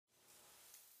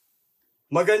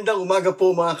Magandang umaga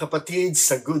po mga kapatid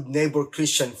sa Good Neighbor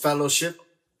Christian Fellowship.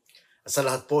 At sa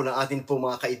lahat po ng ating po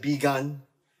mga kaibigan,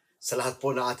 sa lahat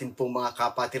po ng ating po mga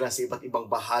kapatiran sa iba't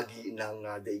ibang bahagi ng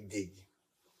daigdig.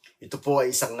 Ito po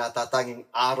ay isang natatanging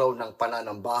araw ng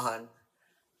pananambahan,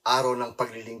 araw ng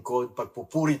paglilingkod,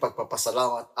 pagpupuri,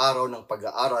 pagpapasalamat, araw ng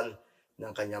pag-aaral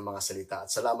ng kanyang mga salita.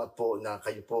 At salamat po na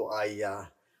kayo po ay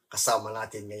kasama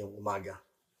natin ngayong umaga.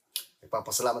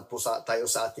 Nagpapasalamat po tayo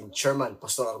sa ating chairman,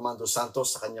 Pastor Armando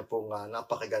Santos, sa kanya pong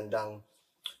napakagandang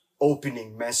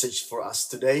opening message for us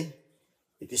today.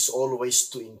 It is always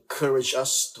to encourage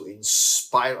us, to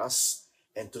inspire us,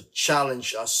 and to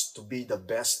challenge us to be the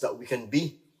best that we can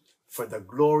be for the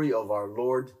glory of our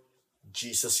Lord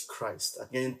Jesus Christ. At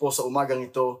ngayon po sa umagang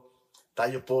ito,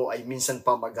 tayo po ay minsan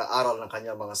pa mag-aaral ng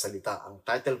kanyang mga salita. Ang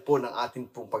title po ng ating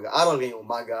pong pag-aaral ngayong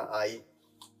umaga ay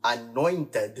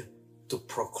Anointed to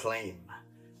Proclaim.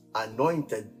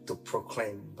 Anointed to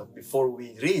Proclaim. But before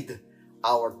we read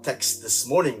our text this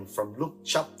morning from Luke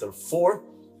chapter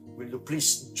 4, will you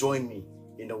please join me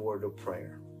in a word of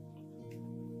prayer?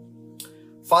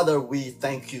 Father, we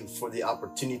thank you for the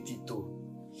opportunity to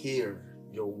hear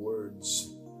your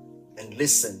words and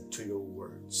listen to your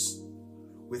words.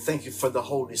 We thank you for the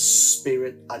Holy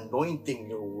Spirit anointing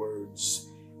your words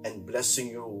and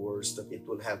blessing your words that it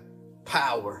will have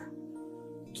power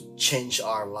to change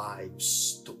our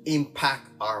lives, to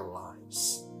impact our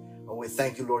lives. And we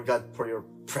thank you, Lord God, for your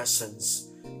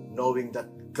presence, knowing that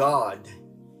God,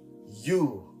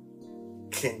 you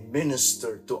can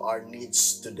minister to our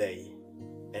needs today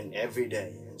and every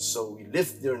day. And so we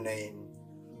lift your name,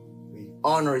 we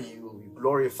honor you, we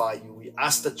glorify you, we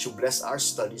ask that you bless our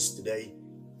studies today.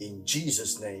 In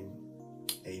Jesus' name,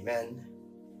 amen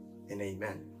and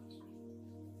amen.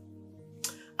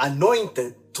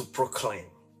 Anointed to proclaim.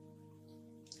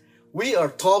 We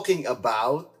are talking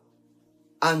about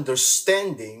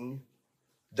understanding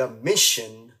the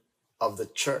mission of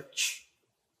the church.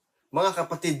 Mga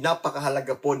kapatid,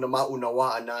 napakahalaga po na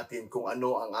maunawaan natin kung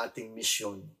ano ang ating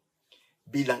misyon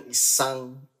bilang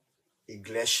isang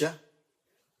iglesia,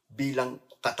 bilang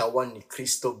katawan ni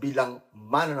Kristo, bilang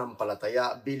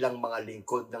mananampalataya, bilang mga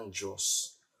lingkod ng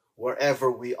Diyos. Wherever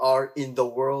we are in the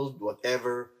world,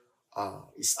 whatever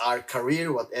is our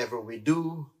career, whatever we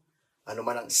do, ano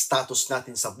man ang status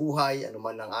natin sa buhay, ano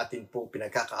man ang atin pong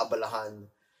pinagkakaabalahan,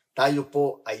 tayo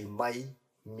po ay may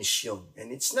mission. And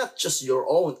it's not just your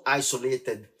own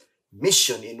isolated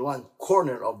mission in one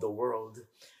corner of the world.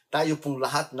 Tayo pong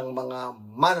lahat ng mga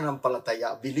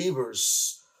mananampalataya,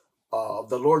 believers of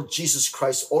the Lord Jesus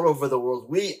Christ all over the world,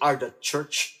 we are the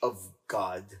church of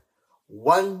God.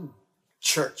 One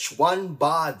church, one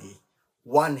body,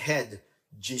 one head,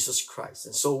 Jesus Christ.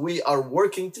 And so we are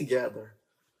working together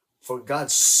for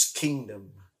God's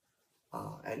kingdom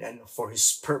and for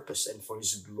His purpose and for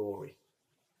His glory.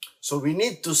 So we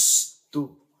need to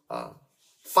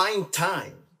find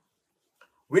time.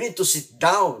 We need to sit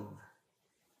down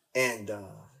and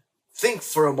think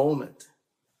for a moment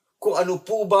kung ano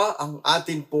po ba ang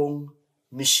atin pong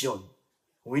mission.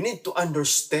 We need to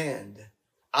understand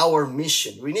our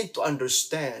mission. We need to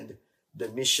understand the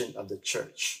mission of the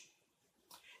church.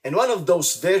 And one of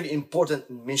those very important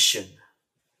mission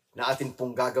na atin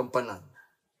pong gagampanan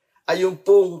ay yung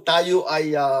pong tayo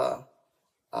ay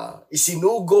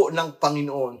isinugo ng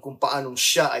Panginoon kung paanong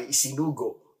siya ay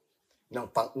isinugo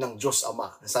ng Diyos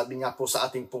Ama. Sabi nga po sa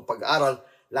ating pong pag-aaral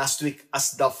last week,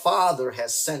 as the Father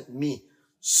has sent me,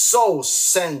 so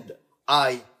send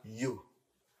I you.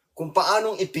 Kung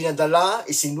paanong ipinadala,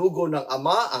 isinugo ng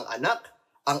Ama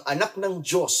ang anak ng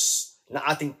Diyos na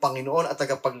ating Panginoon at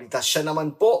tagapagligtas. Siya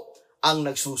naman po ang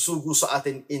nagsusugo sa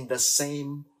atin in the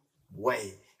same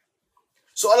way.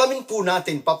 So alamin po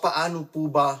natin paano po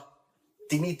ba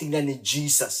tinitingnan ni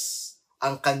Jesus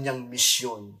ang kanyang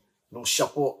misyon nung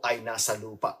siya po ay nasa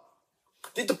lupa.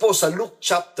 Dito po sa Luke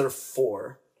chapter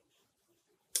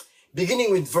 4,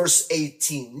 beginning with verse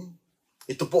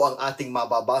 18, ito po ang ating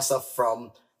mababasa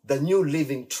from the New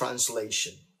Living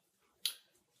Translation.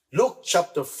 Luke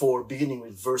chapter 4, beginning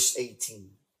with verse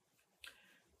 18.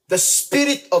 The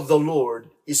Spirit of the Lord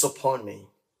is upon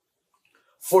me,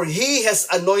 for He has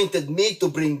anointed me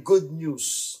to bring good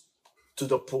news to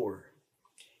the poor.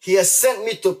 He has sent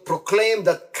me to proclaim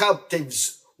that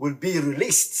captives will be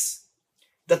released,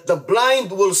 that the blind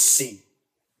will see,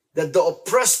 that the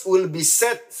oppressed will be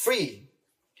set free,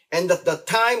 and that the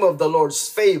time of the Lord's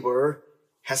favor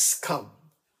has come.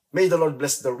 May the Lord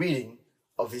bless the reading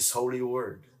of His holy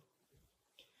word.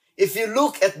 If you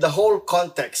look at the whole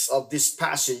context of this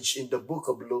passage in the book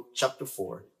of Luke chapter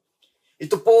 4,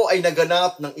 ito po ay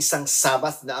naganap ng isang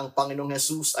Sabbath na ang Panginoong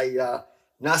Jesus ay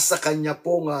nasa kanya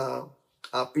pong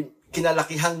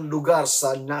kinalakihang lugar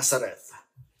sa Nazareth.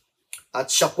 At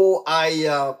siya po ay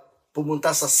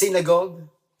pumunta sa synagogue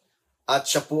at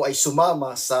siya po ay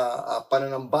sumama sa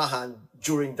pananambahan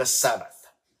during the Sabbath.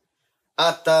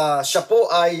 At siya po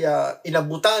ay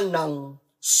inabutan ng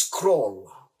scroll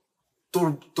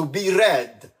to be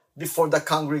read before the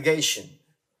congregation.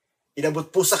 Inabot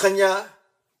po sa kanya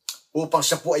upang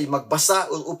siya po ay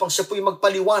magbasa, upang siya po ay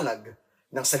magpaliwanag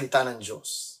ng salita ng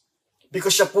Diyos.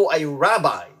 Because siya po ay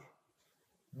rabbi.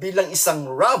 Bilang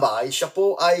isang rabbi, siya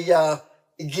po ay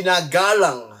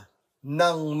ginagalang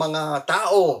ng mga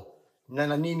tao na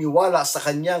naniniwala sa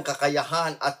kanyang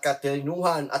kakayahan at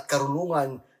katalinuhan at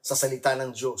karunungan sa salita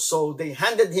ng Diyos. So they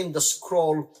handed him the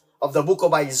scroll of the book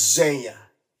of Isaiah.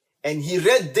 And he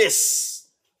read this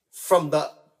from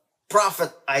the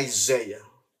prophet Isaiah.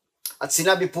 At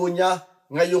sinabi po niya,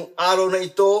 ngayong araw na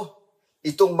ito,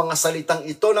 itong mga salitang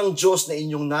ito ng Diyos na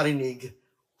inyong narinig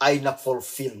ay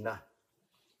na-fulfill na.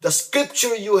 The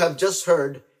scripture you have just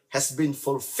heard has been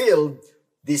fulfilled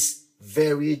this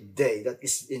very day. That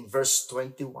is in verse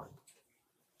 21.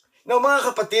 Now mga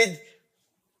kapatid,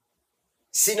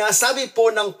 sinasabi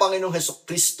po ng Panginoong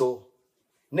Hesukristo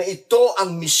na ito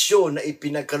ang misyon na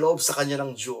ipinagkaloob sa kanya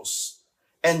ng Diyos.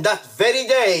 And that very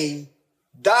day,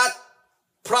 that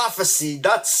prophecy,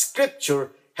 that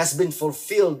scripture has been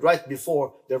fulfilled right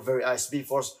before their very eyes,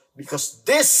 because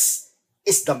this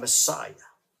is the Messiah.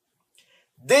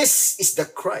 This is the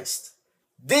Christ.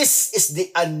 This is the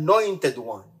anointed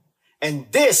one. And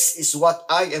this is what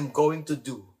I am going to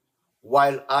do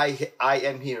while I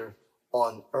am here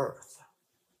on earth.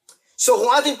 So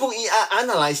kung atin pong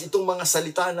i-analyze itong mga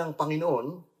salita ng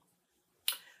Panginoon,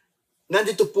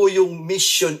 nandito po yung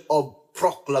mission of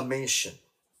proclamation.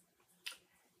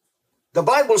 The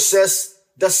Bible says,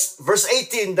 verse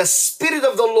 18, the Spirit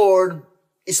of the Lord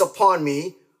is upon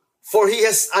me, for He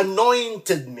has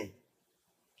anointed me.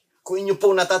 Kung inyo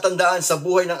pong natatandaan sa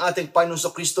buhay ng ating Panginoon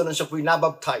Kristo nang siya po'y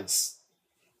nabaptize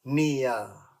ni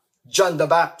John the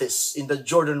Baptist in the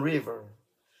Jordan River,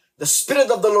 the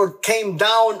Spirit of the Lord came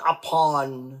down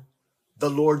upon the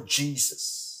Lord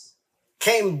Jesus.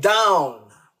 Came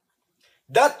down.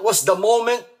 That was the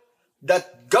moment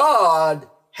that God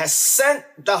has sent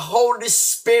the Holy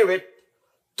Spirit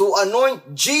to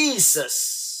anoint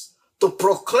Jesus to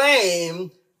proclaim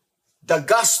the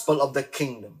gospel of the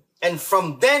kingdom. And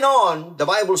from then on, the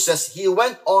Bible says, he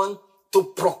went on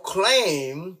to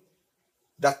proclaim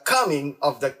the coming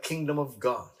of the kingdom of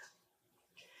God.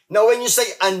 Now, when you say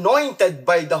anointed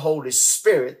by the Holy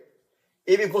Spirit,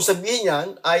 ibig pong sabihin yan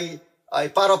ay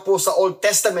para po sa Old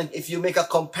Testament, if you make a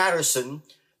comparison,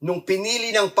 nung pinili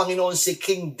ng Panginoon si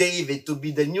King David to be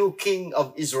the new king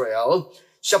of Israel,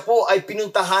 siya po ay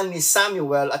pinuntahan ni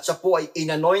Samuel at siya po ay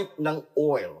inanoint ng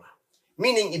oil.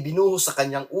 Meaning, ibinuhos sa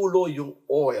kanyang ulo yung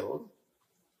oil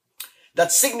that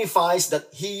signifies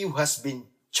that he who has been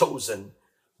chosen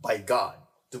by God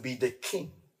to be the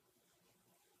king.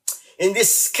 In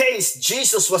this case,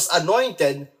 Jesus was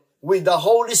anointed with the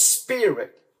Holy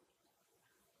Spirit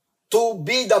to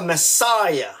be the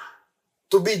Messiah,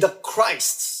 to be the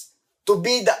Christ, to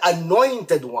be the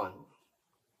anointed one.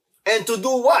 And to do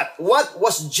what? What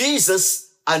was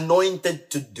Jesus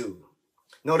anointed to do?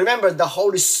 Now remember, the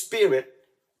Holy Spirit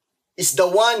is the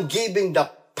one giving the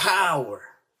power.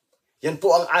 Yan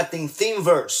po ang ating theme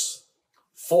verse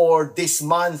for this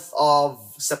month of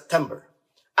September.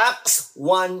 Acts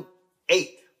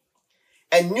 1:8.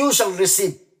 And you shall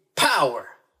receive power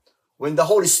when the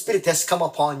Holy Spirit has come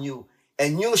upon you,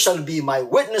 and you shall be my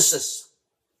witnesses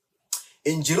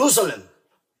in Jerusalem,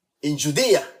 in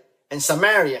Judea, and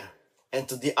Samaria, and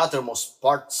to the uttermost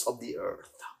parts of the earth.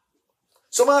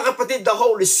 So mga kapatid, the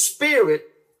Holy Spirit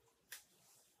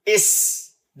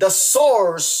is the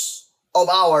source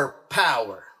of our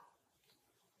power.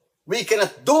 We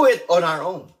cannot do it on our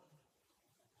own.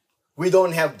 We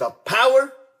don't have the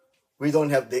power. We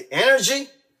don't have the energy.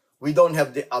 We don't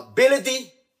have the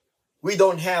ability. We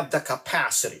don't have the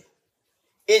capacity.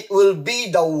 It will be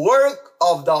the work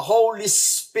of the Holy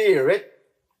Spirit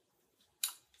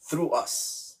through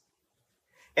us.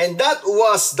 And that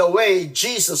was the way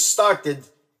Jesus started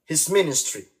his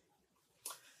ministry.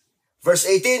 Verse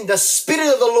 18, the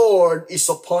Spirit of the Lord is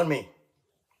upon me,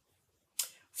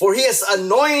 for He has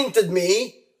anointed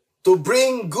me to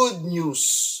bring good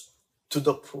news to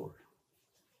the poor.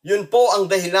 Yun po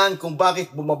ang dahilan kung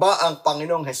bakit bumaba ang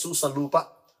Panginoong Jesus sa lupa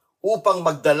upang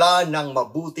magdala ng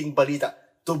mabuting balita,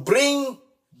 to bring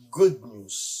good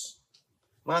news.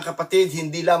 Mga kapatid,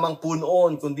 hindi lamang po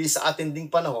noon, kundi sa atin ding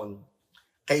panahon,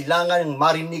 kailangan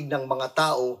marinig ng mga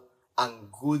tao ang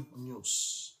good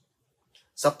news.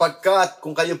 Sapagkat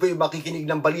kung kayo po'y makikinig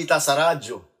ng balita sa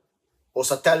radyo, o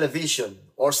sa television,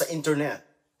 or sa internet,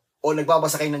 o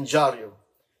nagbabasa kayo ng dyaryo,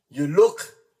 you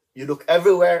look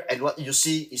everywhere, and what you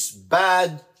see is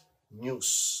bad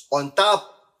news. On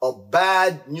top of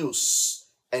bad news,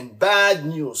 and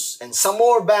some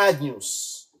more bad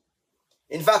news.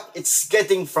 In fact, it's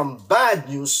getting from bad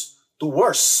news to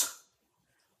worse.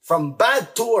 From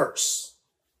bad to worse.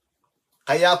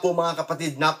 Kaya po mga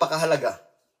kapatid, napakahalaga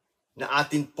na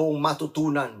atin pong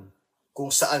matutunan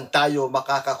kung saan tayo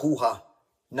makakakuha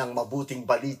ng mabuting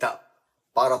balita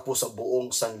para po sa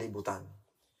buong sanlibutan.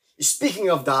 Speaking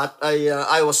of that,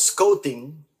 I was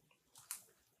quoting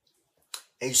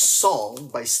a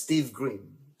song by Steve Green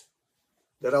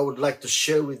that I would like to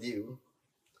share with you.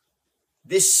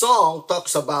 This song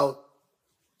talks about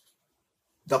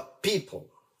the people.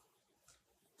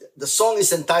 The song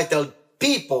is entitled,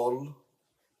 People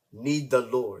Need the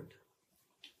Lord.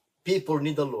 People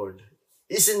need the Lord.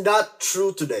 Isn't that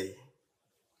true today?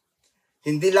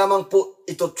 Hindi lamang po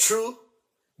ito true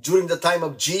during the time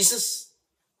of Jesus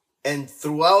and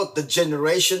throughout the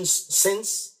generations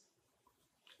since.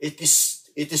 It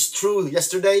is true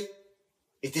yesterday.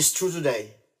 It is true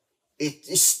today. It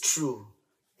is true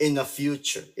in the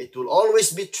future. It will always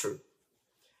be true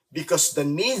because the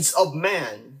needs of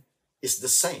man is the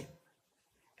same.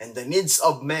 And the needs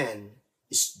of man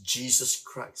is Jesus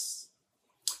Christ.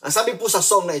 Ang sabi po sa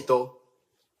song na ito,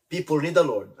 People Need the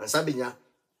Lord. Ang sabi niya,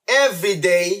 every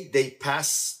day they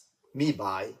pass me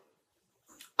by,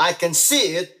 I can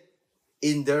see it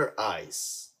in their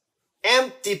eyes.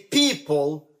 Empty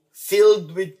people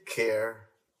filled with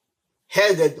care,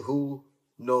 headed who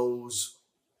knows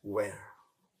where.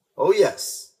 Oh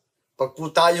yes, pag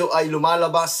po tayo ay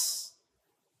lumalabas,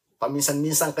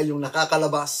 paminsan-minsan kayong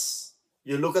nakakalabas,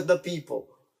 you look at the people,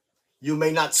 you may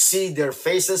not see their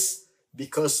faces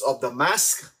because of the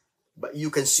mask, but you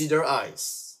can see their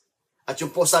eyes. At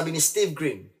yung po sabi ni Steve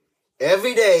Green,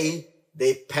 every day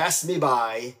they pass me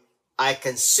by, I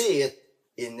can see it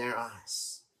in their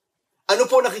eyes. Ano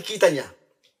po nakikita niya?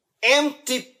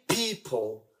 Empty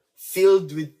people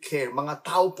filled with care. Mga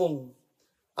tao pong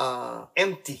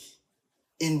empty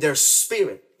in their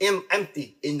spirit,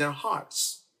 empty in their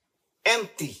hearts,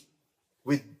 empty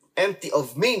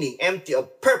of meaning, empty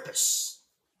of purpose,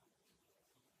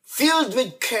 filled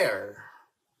with care,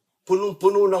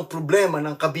 punong-puno ng problema,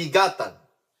 ng kabigatan,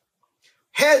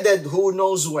 headed who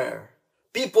knows where.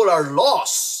 People are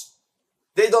lost.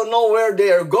 They don't know where they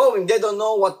are going. They don't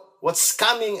know what's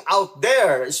coming out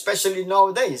there, especially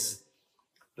nowadays.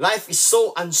 Life is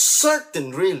so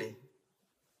uncertain, really.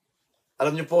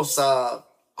 Alam niyo po, sa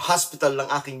hospital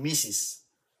ng aking misis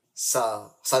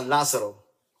sa San Lazaro,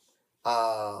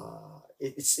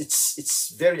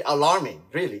 it's very alarming,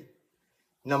 really,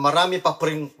 na marami pa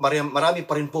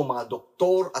rin po mga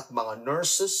doktor at mga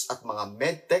nurses at mga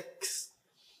medtechs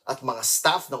at mga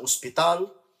staff ng ospital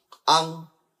ang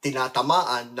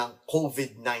tinatamaan ng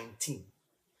COVID-19.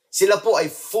 Sila po ay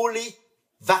fully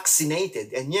vaccinated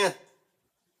and yet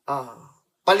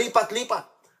palipat-lipat.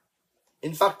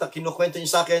 In fact, kinukwento niyo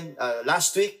sa akin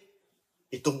last week,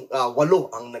 itong 8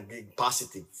 ang naging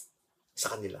positive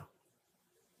sa kanila.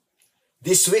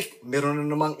 This week, meron na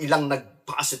namang ilang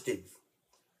nag-positive.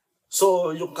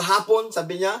 So, yung kahapon,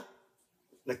 sabi niya,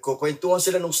 nagkukwentuhan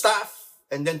sila ng staff,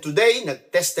 and then today,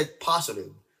 nag-tested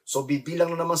positive. So,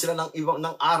 bibilang na naman sila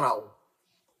ng araw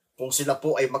kung sila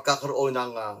po ay magkakaroon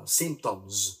ng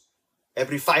symptoms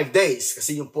every 5 days,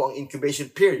 kasi yun po ang incubation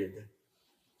period.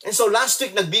 And so, last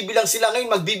week, nagbibilang sila.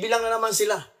 Ngayon, magbibilang na naman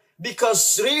sila.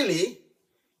 Because really,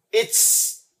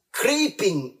 it's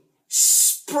creeping,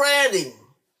 spreading.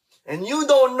 And you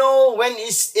don't know when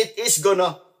it is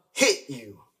gonna hit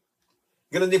you.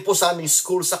 Ganun din po sa aming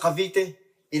school sa Cavite.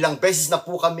 Ilang beses na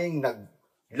po kaming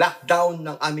nag-lockdown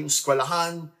ng aming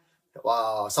eskwelahan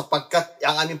sapagkat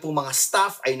ang aming po mga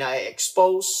staff ay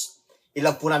na-expose.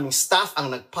 Ilang po naming staff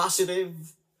ang nag-positive.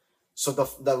 So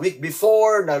the week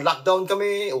before, na-lockdown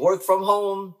kami, work from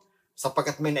home,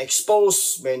 sapagkat may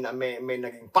na-expose, may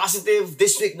naging positive.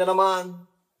 This week na naman.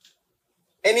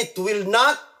 And it will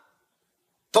not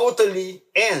totally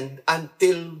end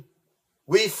until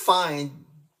we find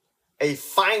a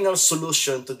final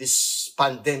solution to this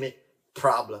pandemic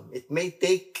problem. It may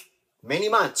take many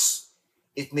months.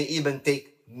 It may even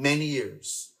take many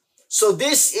years. So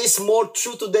this is more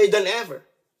true today than ever.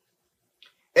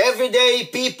 Every day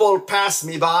people pass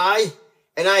me by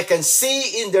and I can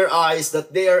see in their eyes that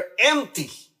they are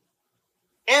empty.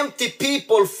 Empty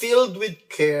people filled with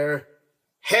care,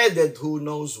 headed who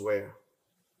knows where.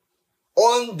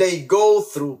 On they go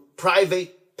through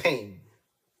private pain.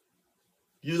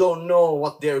 You don't know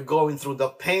what they're going through,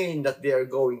 the pain that they are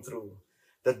going through,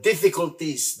 the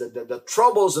difficulties, the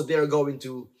troubles that they are going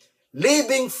to,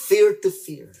 living fear to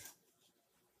fear.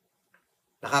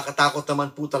 Nakakatakot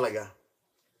naman po talaga.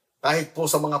 Kahit po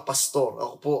sa mga pastor,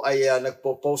 ako po ay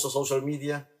nagpo-post sa social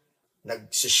media,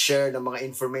 nag-share ng mga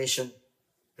information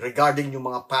regarding yung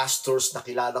mga pastors na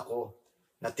kilala ko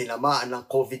na tinamaan ng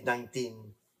COVID-19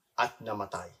 at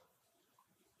namatay.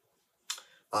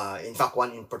 In fact,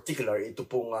 one in particular, ito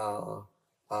pong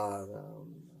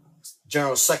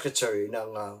General Secretary ng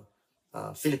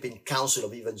Philippine Council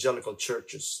of Evangelical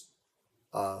Churches.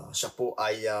 Siya po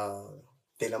ay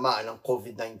tinamaan ng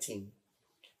COVID-19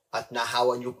 at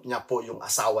nahawa niya po yung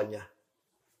asawa niya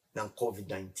ng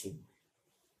COVID-19.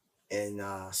 And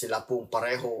sila pong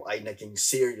pareho ay naging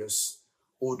serious.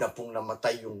 Una pong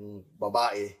namatay yung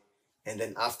babae, and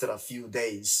then after a few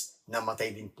days,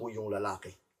 namatay din po yung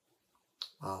lalaki.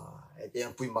 At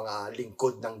yan po yung mga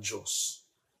lingkod ng Diyos.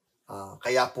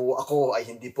 Kaya po ako ay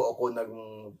hindi po ako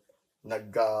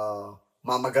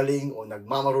nagmamagaling o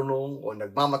nagmamarunong o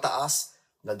nagmamataas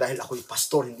na dahil ako'y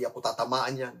pastor, hindi ako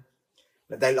tatamaan yan.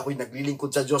 Na dahil ako'y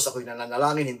naglilingkod sa Diyos, ako'y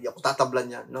nananalangin, hindi ako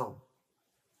tatablan yan. No.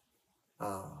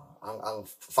 Ang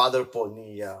father po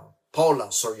ni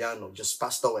Paula Soriano just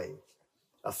passed away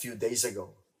a few days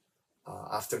ago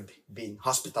after being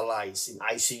hospitalized in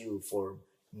ICU for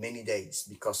many days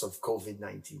because of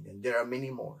COVID-19. And there are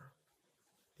many more.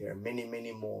 There are many,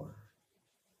 many more.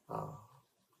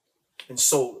 And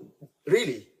so,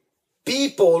 really,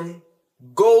 people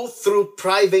go through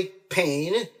private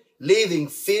pain, living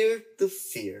fear to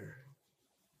fear.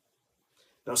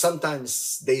 Now,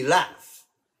 sometimes they laugh.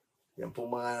 Yan po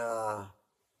mga,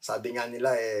 sabi nga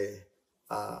nila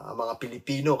ang mga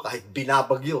Pilipino, kahit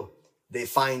binabagyo, they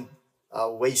find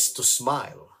ways to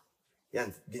smile. Yan,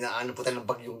 dinaanan po tayo ng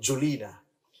bagyong Julina.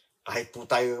 Kahit po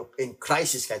tayo in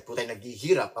crisis, kahit po tayo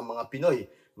naghihirap, ang mga Pinoy,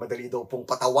 madali daw pong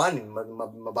patawanin,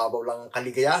 mababaw lang ang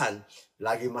kaligayahan,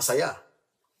 lagi masaya.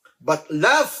 But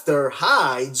laughter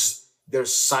hides their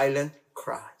silent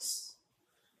cries.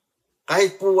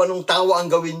 Kahit po anong tawa ang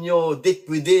gawin nyo,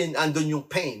 deep within, andun yung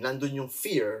pain, nandun yung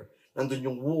fear, nandun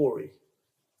yung worry.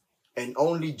 And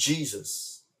only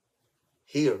Jesus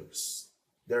hears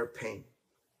their pain.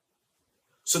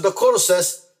 So the chorus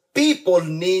says, people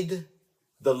need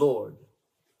the Lord.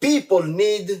 People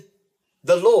need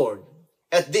the Lord.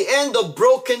 At the end of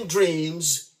broken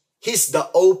dreams, He's the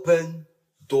open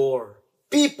door.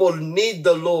 People need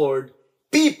the Lord.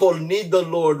 People need the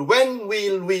Lord. When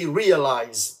will we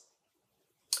realize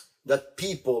that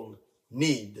people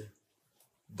need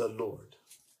the Lord?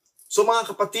 So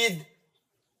mga kapatid,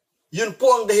 yun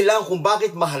po ang dahilan kung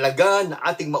bakit mahalaga na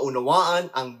ating maunawaan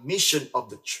ang mission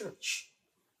of the church.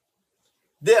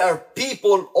 There are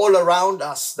people all around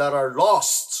us that are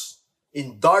lost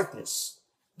in darkness,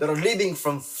 that are living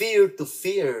from fear to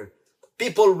fear,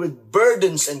 people with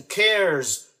burdens and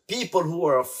cares, people who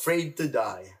are afraid to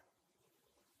die.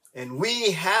 And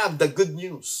we have the good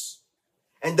news.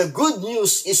 And the good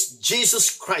news is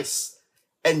Jesus Christ.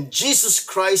 And Jesus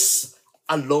Christ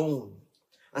alone.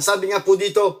 Ang sabi nga po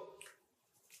dito,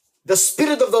 the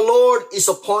Spirit of the Lord is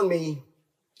upon me,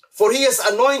 for He has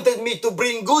anointed me to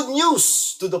bring good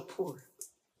news to the poor.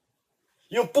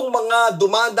 Yung pong mga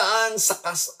dumadaan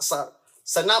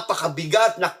sa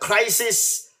napakabigat na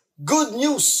crisis, good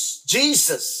news,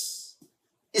 Jesus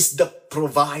is the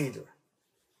provider.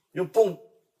 Yung pong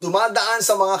dumadaan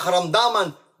sa mga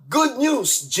karamdaman, good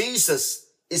news,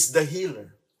 Jesus is the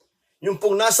healer. Yung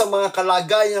pong nasa mga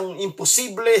kalagayang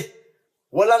imposible,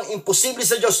 walang imposible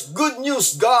sa Diyos. Good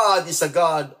news, God is a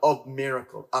God of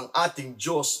miracle. Ang ating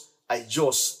Diyos ay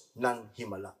Diyos ng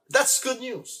himala. That's good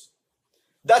news.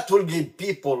 That will give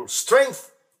people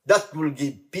strength. That will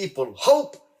give people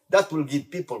hope. That will give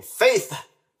people faith.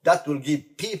 That will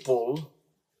give people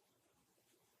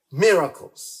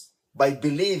miracles by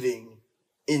believing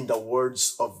in the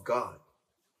words of God.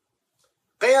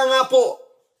 Kaya nga po,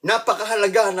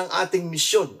 napakahalaga ng ating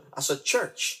misyon as a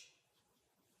church.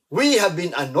 We have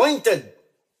been anointed,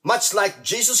 much like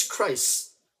Jesus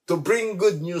Christ, to bring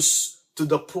good news to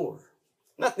the poor.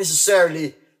 Not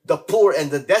necessarily the poor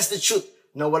and the destitute,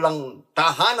 na walang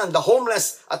tahanan, the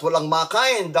homeless, at walang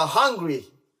makain, the hungry.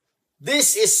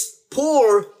 This is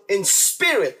poor in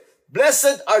spirit.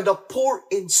 Blessed are the poor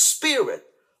in spirit,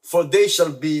 for they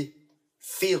shall be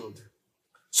filled.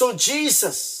 So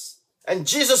Jesus, and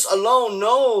Jesus alone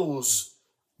knows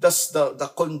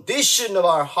the condition of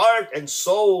our heart and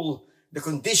soul, the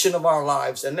condition of our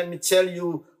lives. And let me tell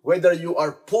you, whether you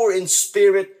are poor in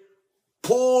spirit,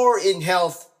 poor in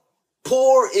health,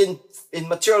 poor in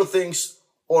material things,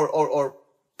 or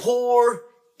poor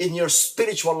in your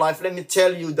spiritual life, let me tell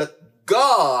you that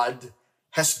God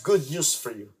has good news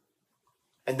for you.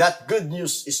 And that good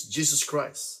news is Jesus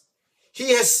Christ.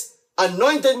 He has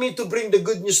anointed me to bring the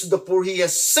good news to the poor. He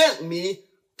has sent me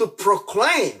to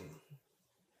proclaim.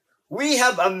 We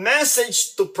have a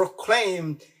message to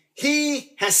proclaim.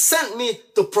 He has sent me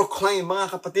to proclaim.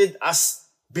 Mga kapatid, as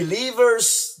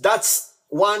believers, that's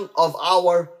one of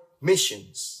our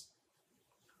missions.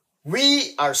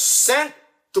 We are sent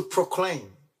to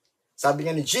proclaim. Sabi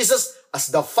nga ni Jesus, as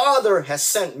the Father has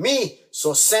sent me,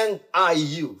 so send I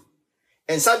you.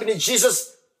 And sabi ni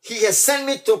Jesus, He has sent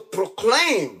me to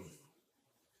proclaim.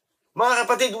 Mga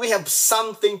kapatid, we have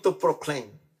something to proclaim.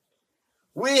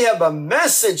 We have a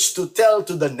message to tell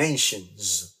to the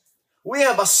nations. We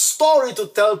have a story to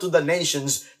tell to the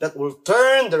nations that will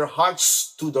turn their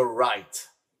hearts to the right.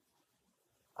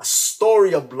 A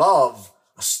story of love,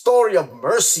 a story of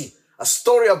mercy, a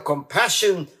story of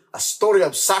compassion, a story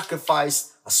of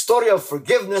sacrifice, a story of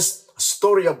forgiveness, a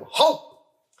story of hope.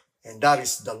 And that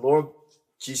is the Lord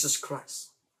Jesus Christ.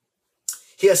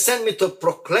 He has sent me to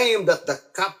proclaim that the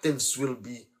captives will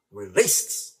be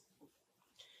released.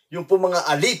 Yung po mga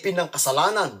alipin ng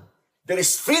kasalanan, there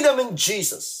is freedom in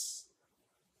Jesus.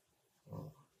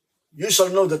 You shall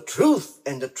know the truth,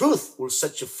 and the truth will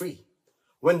set you free.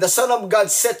 When the Son of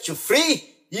God set you free,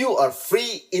 you are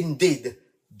free indeed,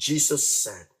 Jesus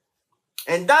said.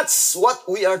 And that's what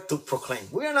we are to proclaim.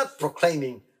 We are not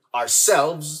proclaiming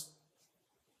ourselves.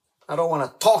 I don't want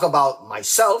to talk about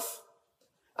myself.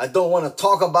 I don't want to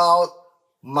talk about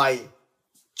my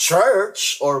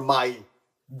church or my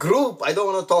group. I don't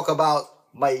want to talk about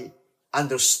my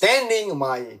understanding,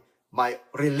 my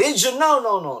religion.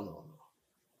 No.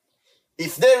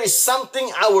 If there is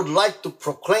something I would like to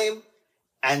proclaim,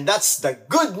 and that's the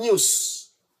good news,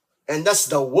 and that's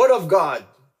the Word of God,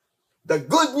 the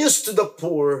good news to the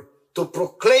poor, to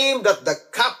proclaim that the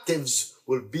captives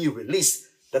will be released,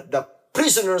 that the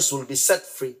prisoners will be set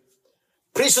free.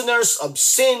 Prisoners of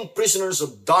sin, prisoners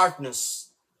of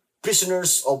darkness,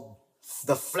 prisoners of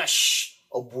the flesh,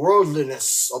 of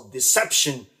worldliness, of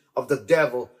deception, of the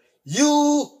devil.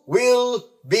 You will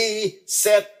be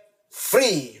set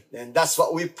free. And that's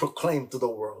what we proclaim to the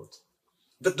world.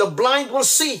 That the blind will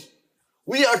see.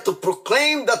 We are to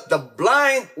proclaim that the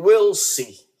blind will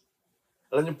see.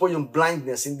 Alam niyo po yung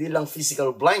blindness, hindi lang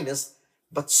physical blindness,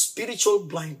 but spiritual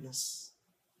blindness.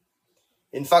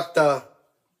 In fact,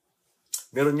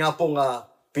 meron nga pong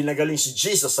pinagaling si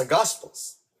Jesus sa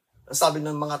Gospels. Ang sabi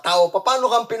ng mga tao, paano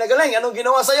kang pinagaling? Anong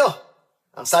ginawa sa'yo?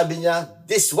 Ang sabi niya,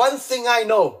 this one thing I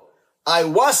know, I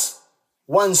was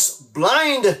once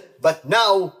blind, but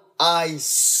now I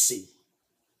see.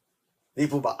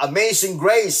 Di po ba? Amazing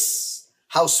grace,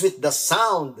 how sweet the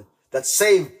sound that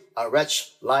saved a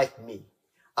wretch like me.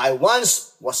 I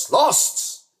once was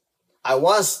lost. I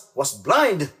once was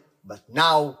blind, but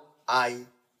now I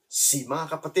see. Mga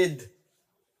kapatid,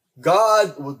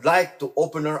 God would like to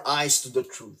open our eyes to the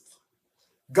truth.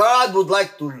 God would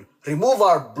like to remove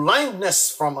our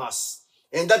blindness from us.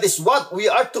 And that is what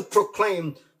we are to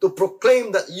proclaim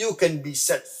that you can be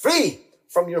set free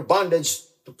from your bondage,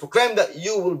 to proclaim that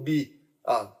you will be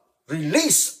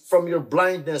released from your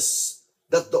blindness,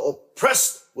 that the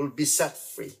oppressed will be set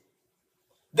free.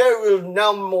 There will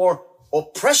now more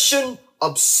oppression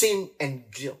of sin and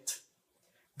guilt.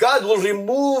 God will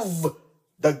remove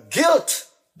the guilt,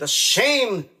 the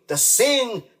shame, the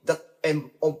sin that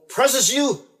oppresses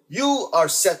you. You are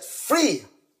set free.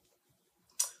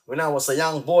 When I was a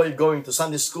young boy going to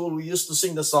Sunday school, we used to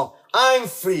sing the song, I'm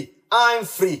free, I'm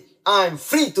free, I'm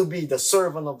free to be the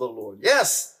servant of the Lord.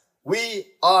 Yes, we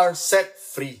are set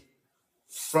free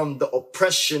from the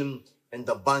oppression and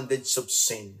the bondage of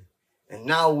sin. And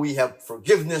now we have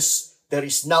forgiveness. There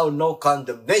is now no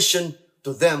condemnation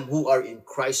to them who are in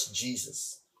Christ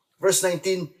Jesus. Verse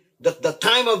 19, that the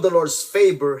time of the Lord's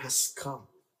favor has come.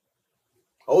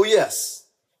 Oh yes,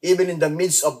 even in the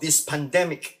midst of this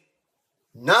pandemic,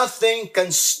 nothing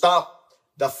can stop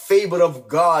the favor of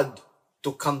God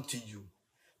to come to you.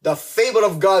 The favor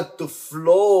of God to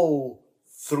flow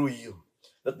through you.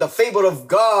 That the favor of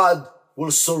God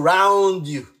will surround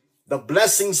you. The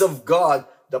blessings of God,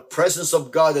 the presence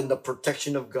of God, and the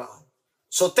protection of God.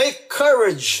 So take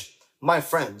courage, my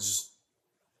friends.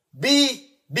 Be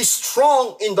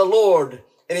strong in the Lord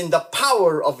and in the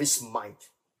power of His might.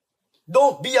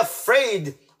 Don't be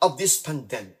afraid of this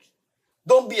pandemic.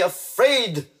 Don't be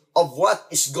afraid of what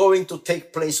is going to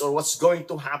take place or what's going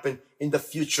to happen in the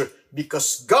future,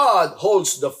 because God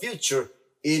holds the future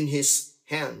in His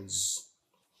hands.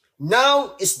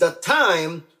 Now is the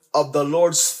time of the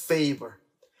Lord's favor.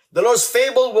 The Lord's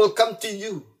favor will come to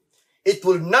you. It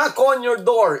will knock on your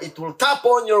door. It will tap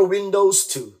on your windows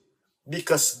too.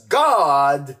 Because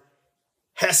God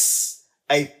has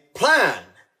a plan.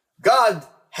 God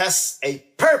has a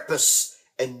purpose,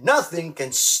 and nothing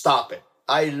can stop it.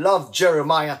 I love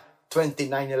Jeremiah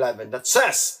 29:11 that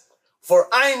says, "For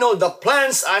I know the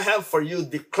plans I have for you,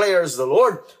 declares the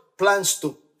Lord, plans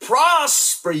to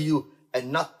prosper you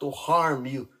and not to harm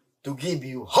you, to give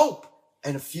you hope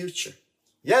and a future."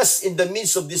 Yes, in the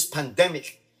midst of this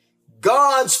pandemic,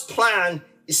 God's plan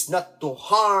is not to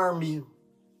harm you.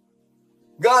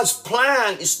 God's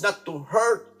plan is not to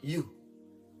hurt you.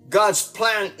 God's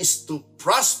plan is to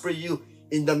prosper you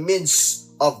in the midst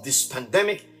of this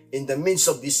pandemic, in the midst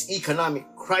of this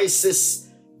economic crisis.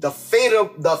 The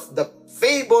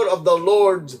favor of the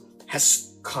Lord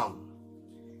has come.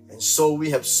 And so we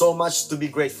have so much to be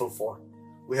grateful for.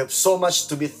 We have so much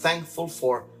to be thankful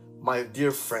for, my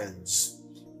dear friends,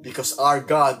 because our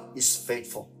God is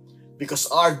faithful, because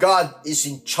our God is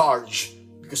in charge,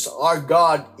 because our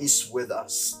God is with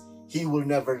us. He will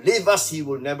never leave us. He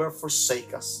will never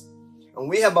forsake us. And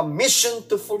we have a mission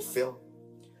to fulfill,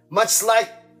 much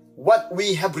like what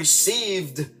we have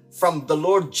received from the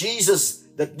Lord Jesus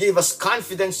that gave us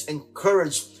confidence and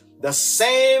courage. The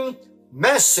same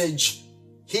message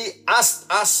He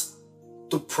asked us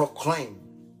to proclaim.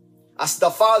 As the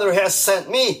Father has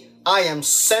sent me, I am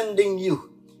sending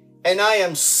you. And I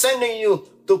am sending you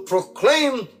to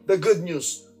proclaim the good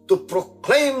news, to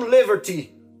proclaim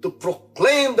liberty, to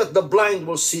proclaim that the blind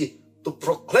will see, to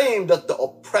proclaim that the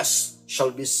oppressed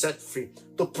shall be set free,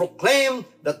 to proclaim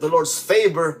that the Lord's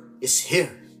favor is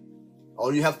here.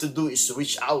 All you have to do is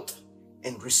reach out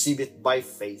and receive it by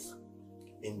faith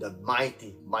in the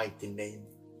mighty, mighty name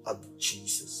of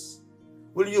Jesus.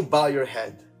 Will you bow your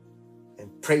head and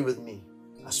pray with me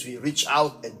as we reach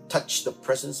out and touch the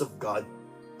presence of God,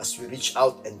 as we reach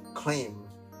out and claim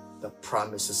the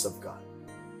promises of God?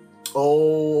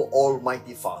 Oh,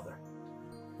 Almighty Father,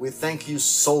 we thank you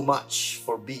so much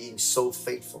for being so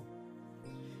faithful,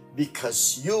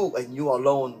 because you and you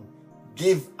alone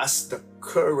give us the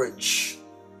courage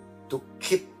to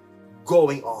keep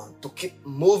going on, to keep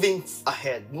moving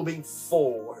ahead, moving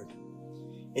forward.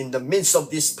 In the midst of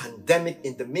this pandemic,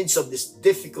 in the midst of these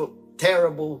difficult,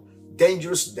 terrible,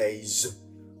 dangerous days,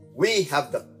 we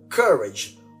have the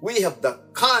courage, we have the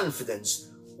confidence,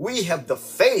 we have the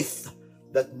faith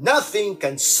that nothing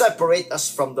can separate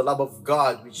us from the love of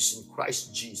God which is in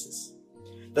Christ Jesus.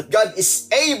 That God is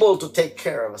able to take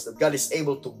care of us, that God is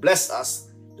able to bless us,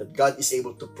 that God is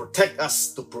able to protect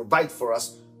us, to provide for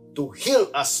us, to heal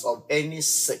us of any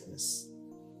sickness.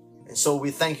 And so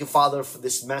we thank you, Father, for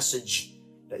this message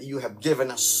that you have given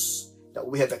us, that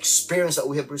we have experienced, that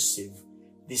we have received.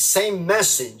 The same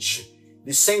message,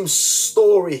 the same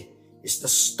story is the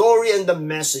story and the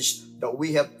message that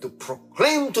we have to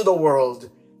proclaim to the world,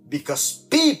 because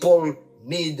people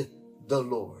need the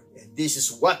Lord. And this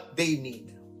is what they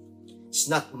need. It's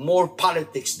not more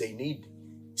politics they need.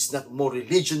 It's not more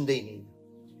religion they need.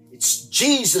 It's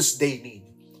Jesus they need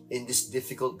in these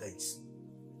difficult days.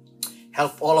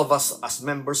 Help all of us as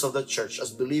members of the church, as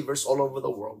believers all over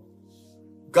the world,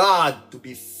 God, to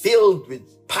be filled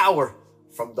with power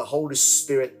from the Holy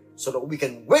Spirit, so that we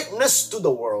can witness to the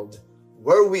world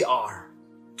where we are,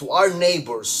 to our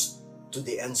neighbors, to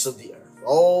the ends of the earth.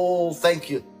 Oh, thank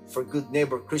you for Good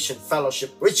Neighbor Christian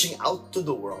Fellowship reaching out to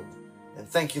the world. And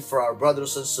thank you for our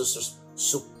brothers and sisters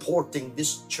supporting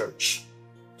this church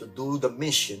to do the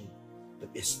mission that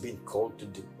it's been called to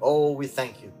do. Oh, we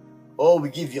thank you. Oh, we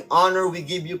give you honor, we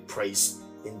give you praise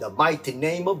in the mighty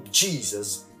name of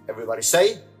Jesus. Everybody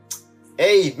say,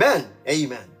 Amen.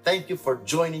 Amen. Thank you for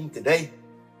joining today.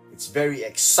 It's very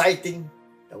exciting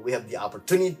that we have the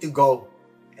opportunity to go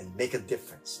and make a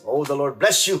difference. Oh, the Lord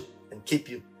bless you and keep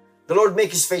you. The Lord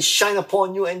make His face shine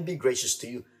upon you and be gracious to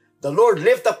you. The Lord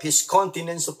lift up His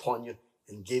countenance upon you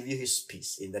and give you His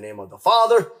peace. In the name of the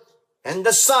Father, and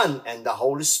the Son, and the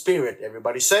Holy Spirit.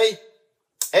 Everybody say,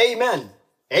 Amen.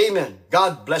 Amen.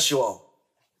 God bless you all.